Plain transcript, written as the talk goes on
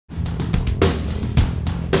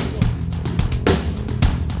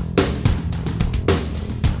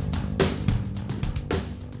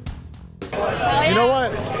know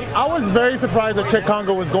what? I was very surprised that Cheick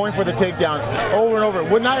Kongo was going for the takedown over and over.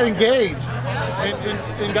 Would not engage.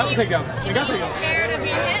 And got the takedown. And got the takedown. Scared of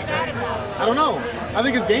being hit? I don't know. I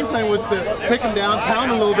think his game plan was to take him down,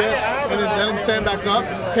 pound a little bit, and then let him stand back up,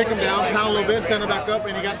 take him down, pound a little bit, stand him back up,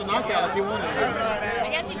 and he got the knockout like he wanted. I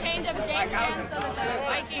guess he changed up his game plan so that the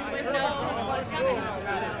Viking would know what was coming.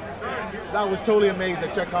 I was totally amazed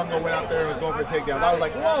that Cheick Kongo went out there and was going for a takedown. I was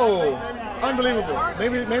like, whoa, unbelievable.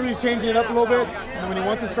 Maybe he's changing it up a little bit, and when he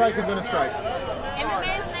wants to strike, he's going to strike.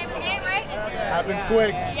 MMA is the name of the game, right? Happens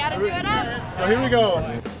quick. You got to do it up. So here we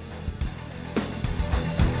go.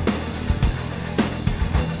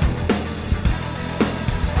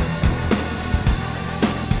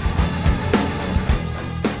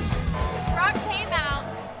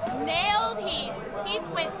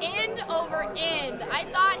 I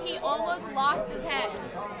thought he almost lost his head.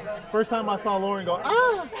 First time I saw Lauren go,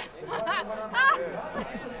 ah!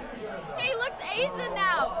 He looks Asian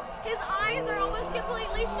now. His eyes are almost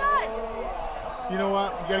completely shut. You know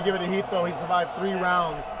what? You gotta give it to Heath though. He survived 3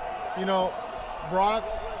 rounds. You know, Brock,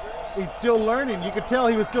 he's still learning. You could tell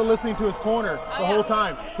he was still listening to his corner the whole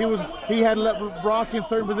time. He had let Brock in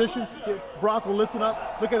certain positions. Brock will listen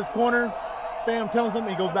up, look at his corner, bam, tell him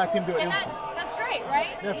something, he goes back into it. That's great,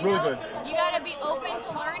 right? That's really good. You gotta be open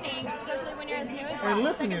to learning, especially when you're as new as Brock. And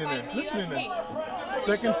listening to it.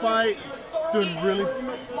 Second fight, doing really,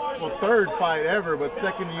 well, third fight ever, but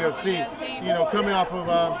second in UFC. You know, coming off of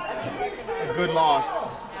a good loss.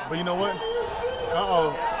 But you know what?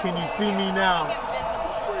 Uh-oh, can you see me now?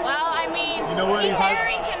 Well, I mean, you know what?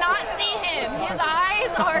 Harry cannot see him. His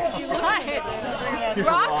eyes are shut. You're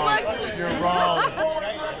wrong.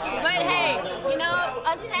 But hey, you know,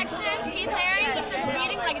 us Texans, Heath Herring, he took a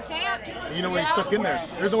beating like a champ. You know what? He's stuck in there.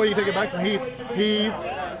 There's no way you take it back from Heath. Heath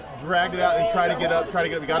dragged it out and tried to get up,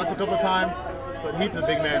 He got up a couple of times, but Heath's a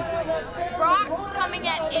big man. Brock coming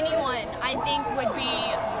at anyone, I think, would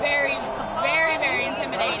be very, very, very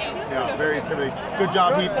intimidating. Yeah, very intimidating. Good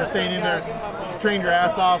job, Heath, for staying in there. Train your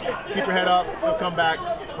ass off, keep your head up, he'll come back.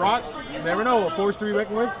 Brock, you never know, a force to be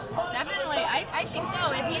reckoned with? Definitely, I think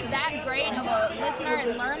so. If he's that great of a listener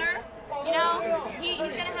and learner, you know, he's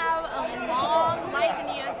going to have a long life in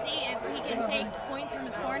the UFC if he can take points from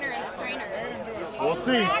his corner and his trainers. We'll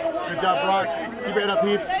see. Good job, Brock. Keep your head up,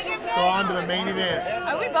 Heath. Go on to the main event.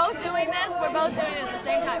 Are we both doing this? We're both doing it at the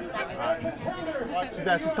same time.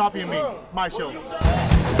 Stop it. She's copying me. It's my show.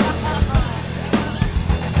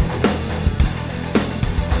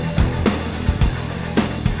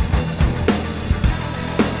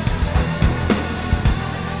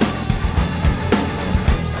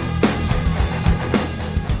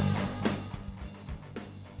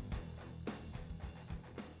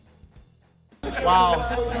 Wow.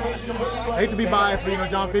 I hate to be biased, but you know,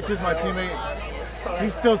 John Fitch is my teammate.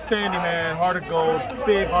 He's still standing, man. Heart of gold,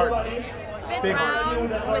 big heart. Fifth round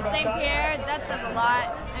with St. Pierre, that says a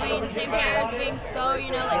lot. I mean, St. Pierre is being so, you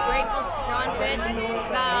know, like grateful to John Fitch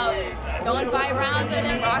about going 5 rounds with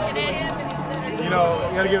him, rocking it. You know,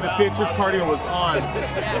 you gotta give it to Fitch. His cardio was on,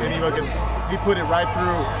 and he put it right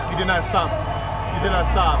through. He did not stop. He did not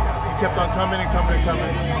stop. He kept on coming and coming and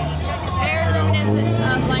coming. Very reminiscent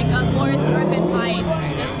of like a Forrest Griffin fight.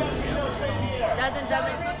 Just doesn't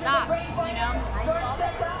stop, you know?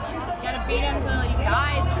 You gotta beat him till he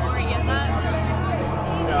dies before he gives up.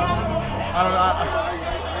 Yeah.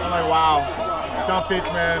 I'm like, wow. John Fitch,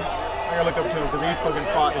 man, I gotta look up to him because he fucking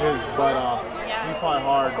fought his butt off. He fought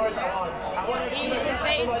hard. His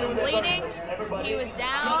face was bleeding. He was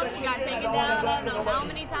down. He got taken down I don't know how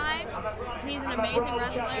many times. He's an amazing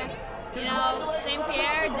wrestler. You know, St.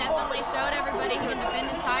 Pierre definitely showed everybody he can defend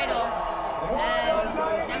his title.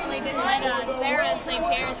 And definitely didn't let Sarah and St.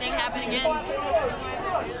 Pierre thing happen again.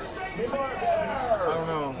 I don't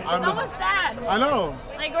know. It's almost sad. I know.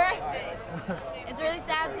 Like it's really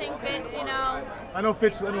sad seeing Fitch, you know. I know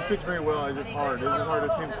Fitch very well. It's just hard. It's just hard to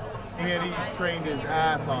see him. He trained his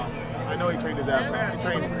ass off. I know he trained his ass off. He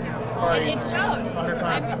trained it showed. 100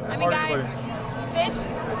 times. I mean, guys, Fitch,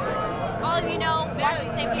 all of you know, watching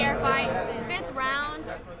St. Pierre fight, 5th round,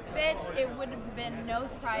 Fitch, it would have been no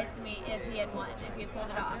surprise to me if he had won, if he had pulled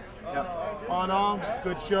it off. Yep. All in all,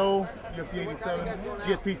 good show. UFC 87.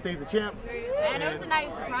 GSP stays the champ. And it was a night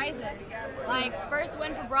of surprises. Like, first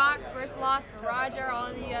win for Brock, first loss for Roger, all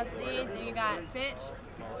in the UFC. Then you got Fitch.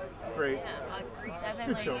 Great. Yeah,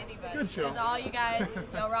 definitely. Good show. Good show. Good to all you guys.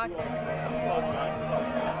 Y'all rocked it. All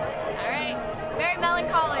right. Very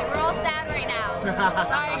melancholy. We're all sad right now.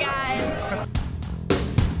 Sorry, guys.